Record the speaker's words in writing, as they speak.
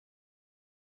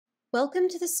Welcome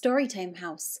to the Storytime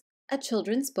House, a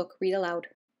children's book read aloud.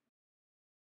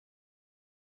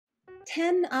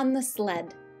 10 on the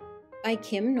Sled by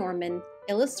Kim Norman,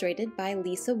 illustrated by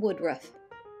Liza Woodruff.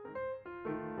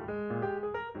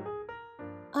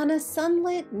 On a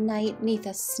sunlit night 'neath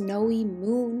a snowy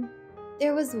moon,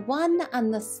 there was one on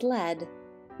the sled,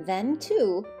 then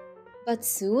two, but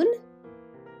soon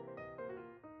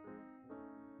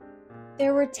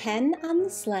there were 10 on the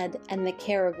sled, and the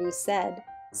caribou said,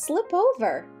 "Slip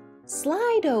over,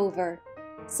 slide over."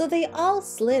 So they all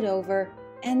slid over,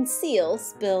 and seal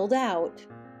spilled out.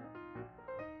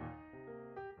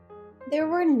 There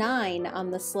were 9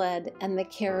 on the sled, and the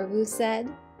caribou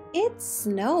said, "It's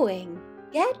snowing,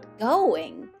 get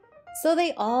going." So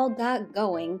they all got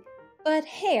going, but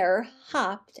Hare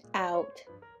hopped out.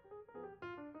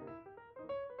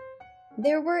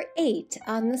 There were 8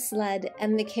 on the sled,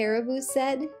 and the caribou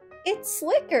said, "It's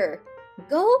slicker,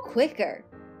 go quicker."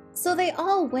 So they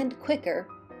all went quicker,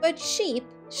 but Sheep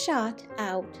shot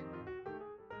out.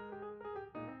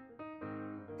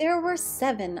 There were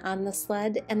 7 on the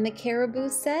sled, and the caribou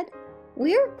said,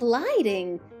 "We're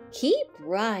gliding, keep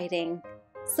riding."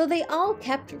 So they all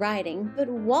kept riding, but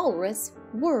Walrus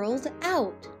whirled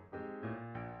out.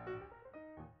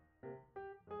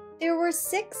 There were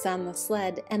 6 on the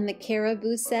sled, and the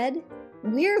caribou said,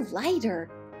 "We're lighter,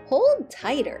 hold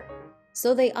tighter."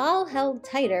 So they all held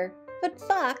tighter, but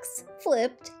Fox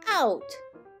flipped out.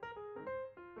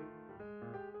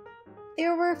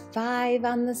 There were 5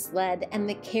 on the sled, and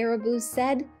the caribou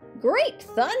said, "Great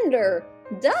thunder,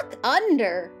 duck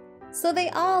under." So they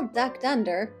all ducked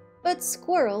under, but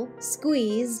Squirrel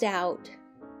squeezed out.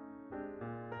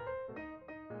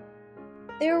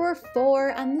 There were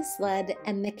 4 on the sled,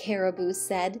 and the caribou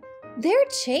said, "They're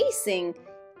chasing,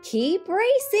 keep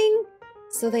racing."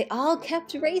 So they all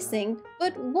kept racing,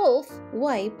 but Wolf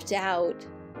wiped out.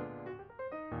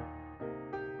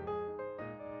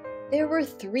 There were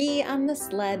 3 on the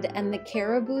sled, and the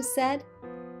caribou said,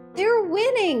 "They're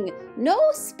winning, no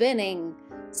spinning."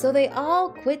 So they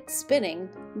all quit spinning,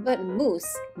 but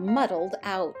Moose muddled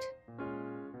out.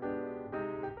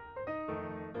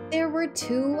 There were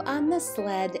 2 on the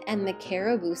sled, and the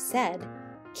caribou said,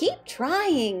 "Keep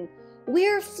trying,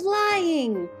 we're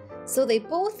flying." So they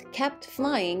both kept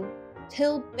flying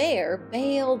till Bear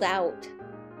bailed out.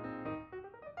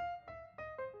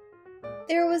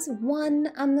 There was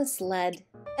 1 on the sled,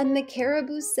 and the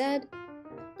caribou said,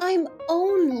 I'm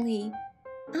lonely.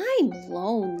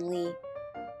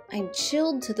 I'm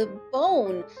chilled to the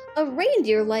bone. A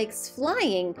reindeer likes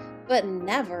flying, but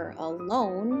never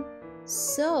alone.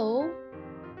 So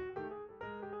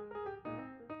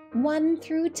 1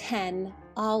 through 10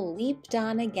 all leaped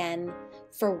on again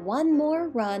for one more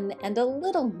run and a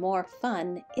little more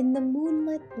fun in the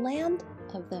moonlit land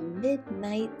of the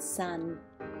midnight sun.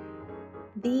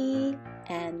 The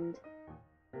end.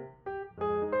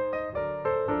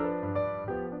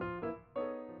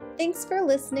 Thanks for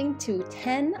listening to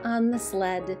 10 on the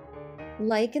Sled.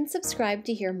 Like and subscribe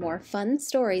to hear more fun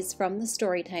stories from the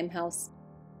Storytime House.